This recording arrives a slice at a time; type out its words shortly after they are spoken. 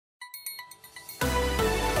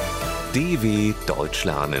DW Deutsch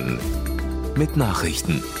lernen mit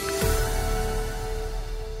Nachrichten.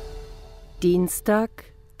 Dienstag,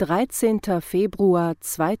 13. Februar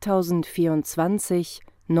 2024,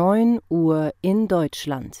 9 Uhr in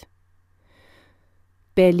Deutschland.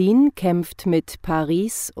 Berlin kämpft mit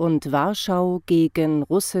Paris und Warschau gegen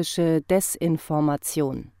russische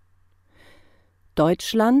Desinformation.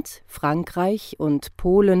 Deutschland, Frankreich und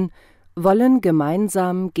Polen wollen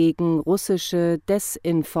gemeinsam gegen russische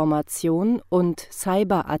Desinformation und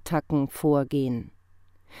Cyberattacken vorgehen.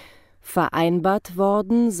 Vereinbart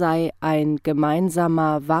worden sei ein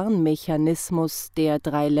gemeinsamer Warnmechanismus der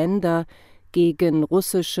 3 Länder gegen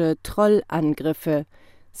russische Trollangriffe,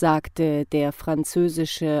 sagte der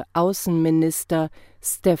französische Außenminister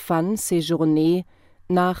Stéphane Séjourné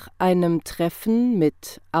nach einem Treffen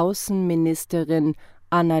mit Außenministerin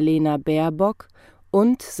Annalena Baerbock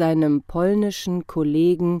und seinem polnischen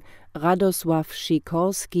Kollegen Radosław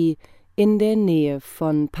Sikorski in der Nähe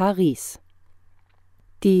von Paris.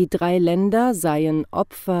 Die 3 Länder seien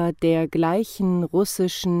Opfer der gleichen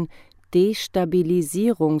russischen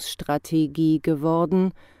Destabilisierungsstrategie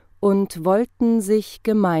geworden und wollten sich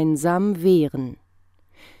gemeinsam wehren.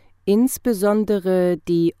 Insbesondere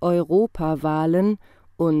die Europawahlen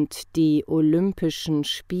und die Olympischen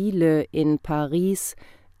Spiele in Paris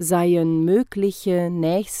seien mögliche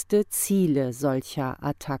nächste Ziele solcher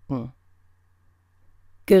Attacken.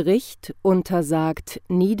 Gericht untersagt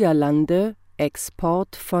Niederlande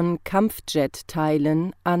Export von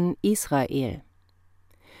Kampfjet-Teilen an Israel.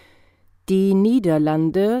 Die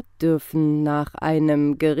Niederlande dürfen nach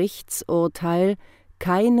einem Gerichtsurteil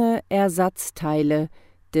keine Ersatzteile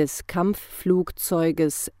des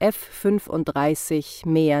Kampfflugzeuges F-35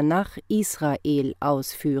 mehr nach Israel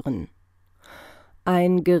ausführen.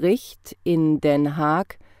 Ein Gericht in Den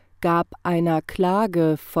Haag gab einer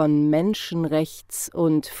Klage von Menschenrechts-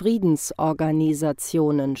 und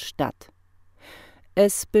Friedensorganisationen statt.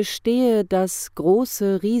 Es bestehe das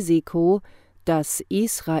große Risiko, dass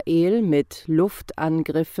Israel mit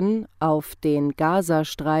Luftangriffen auf den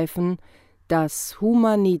Gazastreifen das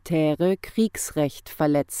humanitäre Kriegsrecht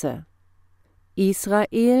verletze.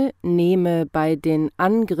 Israel nehme bei den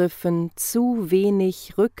Angriffen zu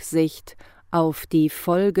wenig Rücksicht auf die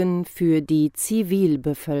Folgen für die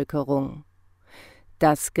Zivilbevölkerung.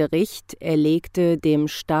 Das Gericht erlegte dem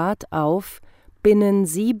Staat auf, binnen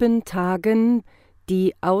 7 Tagen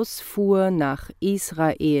die Ausfuhr nach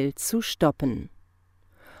Israel zu stoppen.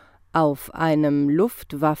 Auf einem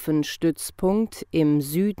Luftwaffenstützpunkt im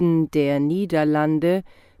Süden der Niederlande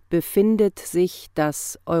befindet sich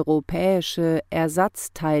das europäische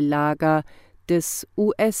Ersatzteillager des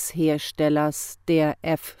US-Herstellers der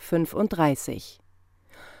F-35.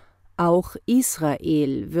 Auch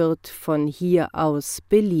Israel wird von hier aus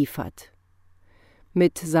beliefert.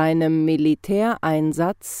 Mit seinem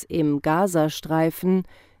Militäreinsatz im Gazastreifen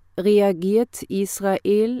reagiert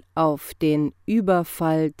Israel auf den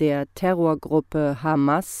Überfall der Terrorgruppe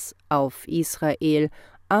Hamas auf Israel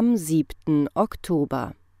am 7.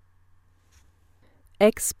 Oktober.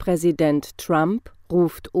 Ex-Präsident Trump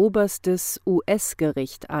ruft oberstes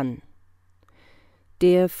US-Gericht an.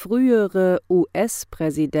 Der frühere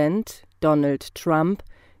US-Präsident Donald Trump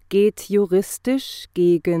geht juristisch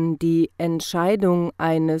gegen die Entscheidung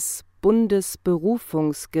eines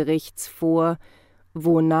Bundesberufungsgerichts vor,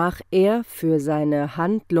 wonach er für seine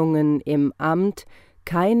Handlungen im Amt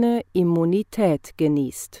keine Immunität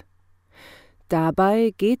genießt.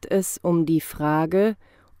 Dabei geht es um die Frage,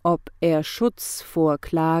 ob er Schutz vor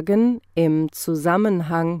Klagen im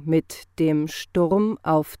Zusammenhang mit dem Sturm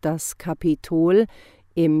auf das Kapitol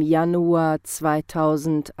im Januar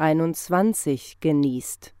 2021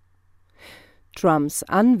 genießt. Trumps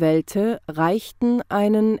Anwälte reichten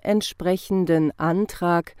einen entsprechenden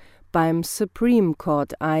Antrag beim Supreme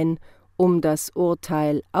Court ein, um das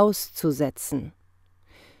Urteil auszusetzen.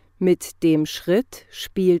 Mit dem Schritt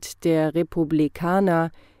spielt der Republikaner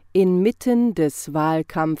inmitten des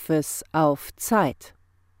Wahlkampfes auf Zeit.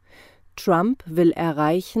 Trump will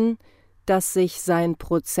erreichen, dass sich sein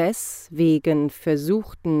Prozess wegen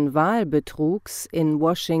versuchten Wahlbetrugs in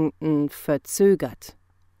Washington verzögert.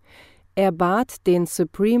 Er bat den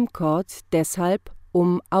Supreme Court deshalb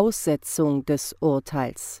um Aussetzung des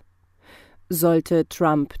Urteils. Sollte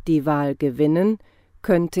Trump die Wahl gewinnen,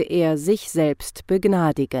 könnte er sich selbst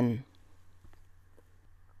begnadigen.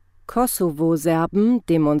 Kosovo-Serben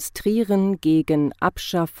demonstrieren gegen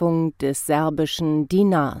Abschaffung des serbischen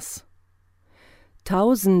Dinars.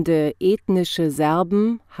 Tausende ethnische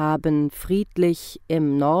Serben haben friedlich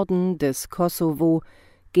im Norden des Kosovo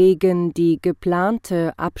gegen die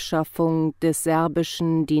geplante Abschaffung des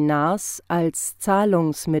serbischen Dinars als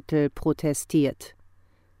Zahlungsmittel protestiert.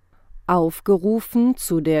 Aufgerufen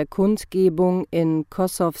zu der Kundgebung in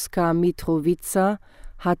Kosovska Mitrovica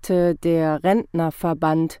hatte der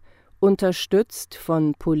Rentnerverband, unterstützt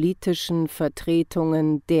von politischen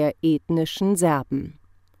Vertretungen der ethnischen Serben.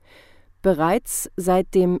 Bereits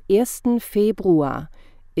seit dem 1. Februar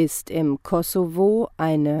ist im Kosovo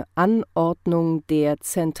eine Anordnung der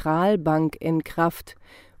Zentralbank in Kraft,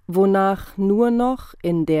 wonach nur noch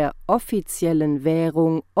in der offiziellen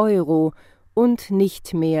Währung Euro und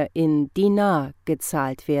nicht mehr in Dinar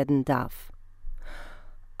gezahlt werden darf.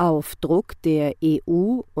 Auf Druck der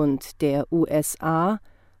EU und der USA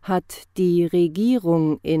hat die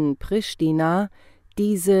Regierung in Pristina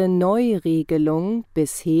diese Neuregelung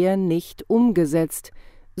bisher nicht umgesetzt,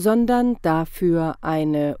 sondern dafür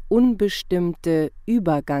eine unbestimmte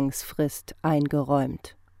Übergangsfrist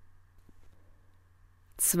eingeräumt.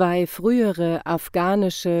 2 frühere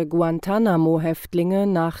afghanische Guantanamo-Häftlinge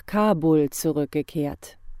nach Kabul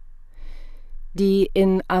zurückgekehrt. Die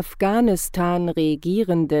in Afghanistan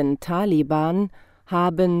regierenden Taliban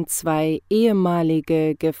haben 2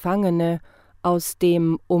 ehemalige Gefangene aus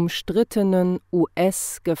dem umstrittenen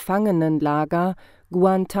US-Gefangenenlager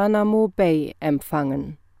Guantanamo Bay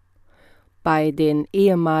empfangen. Bei den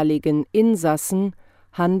ehemaligen Insassen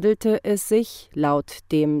handelte es sich laut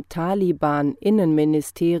dem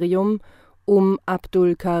Taliban-Innenministerium um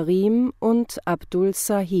Abdul Karim und Abdul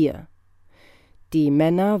Sahir. Die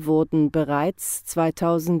Männer wurden bereits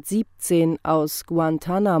 2017 aus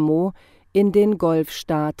Guantanamo in den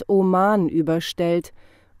Golfstaat Oman überstellt,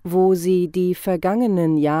 wo sie die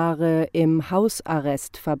vergangenen Jahre im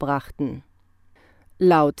Hausarrest verbrachten.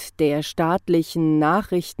 Laut der staatlichen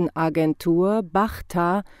Nachrichtenagentur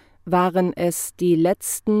Bachta waren es die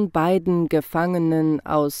letzten beiden Gefangenen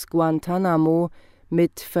aus Guantanamo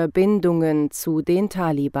mit Verbindungen zu den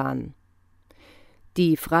Taliban.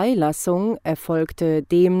 Die Freilassung erfolgte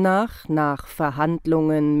demnach nach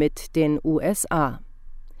Verhandlungen mit den USA.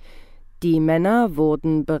 Die Männer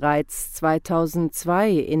wurden bereits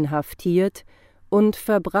 2002 inhaftiert und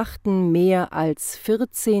verbrachten mehr als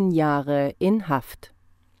 14 Jahre in Haft.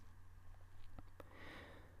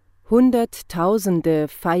 Hunderttausende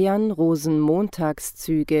feiern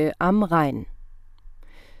Rosenmontagszüge am Rhein.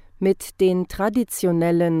 Mit den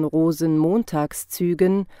traditionellen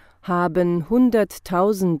Rosenmontagszügen haben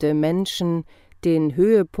Hunderttausende Menschen den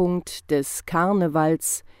Höhepunkt des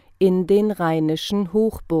Karnevals in den rheinischen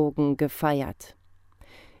Hochburgen gefeiert.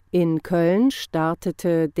 In Köln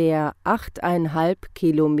startete der 8,5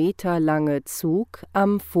 Kilometer lange Zug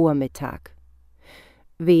am Vormittag.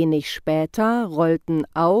 Wenig später rollten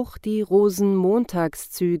auch die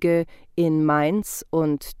Rosenmontagszüge in Mainz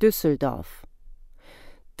und Düsseldorf.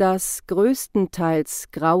 Das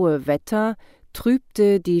größtenteils graue Wetter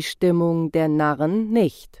trübte die Stimmung der Narren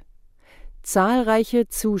nicht. Zahlreiche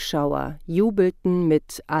Zuschauer jubelten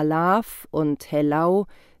mit Alaf und Hellau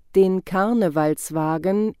den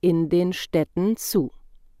Karnevalswagen in den Städten zu.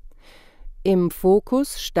 Im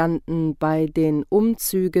Fokus standen bei den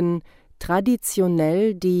Umzügen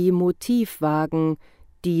traditionell die Motivwagen,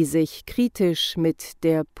 die sich kritisch mit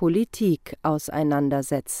der Politik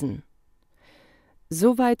auseinandersetzen.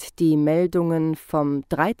 Soweit die Meldungen vom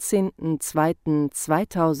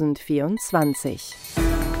 13.02.2024.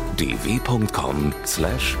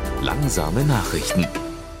 dw.com/langsame Nachrichten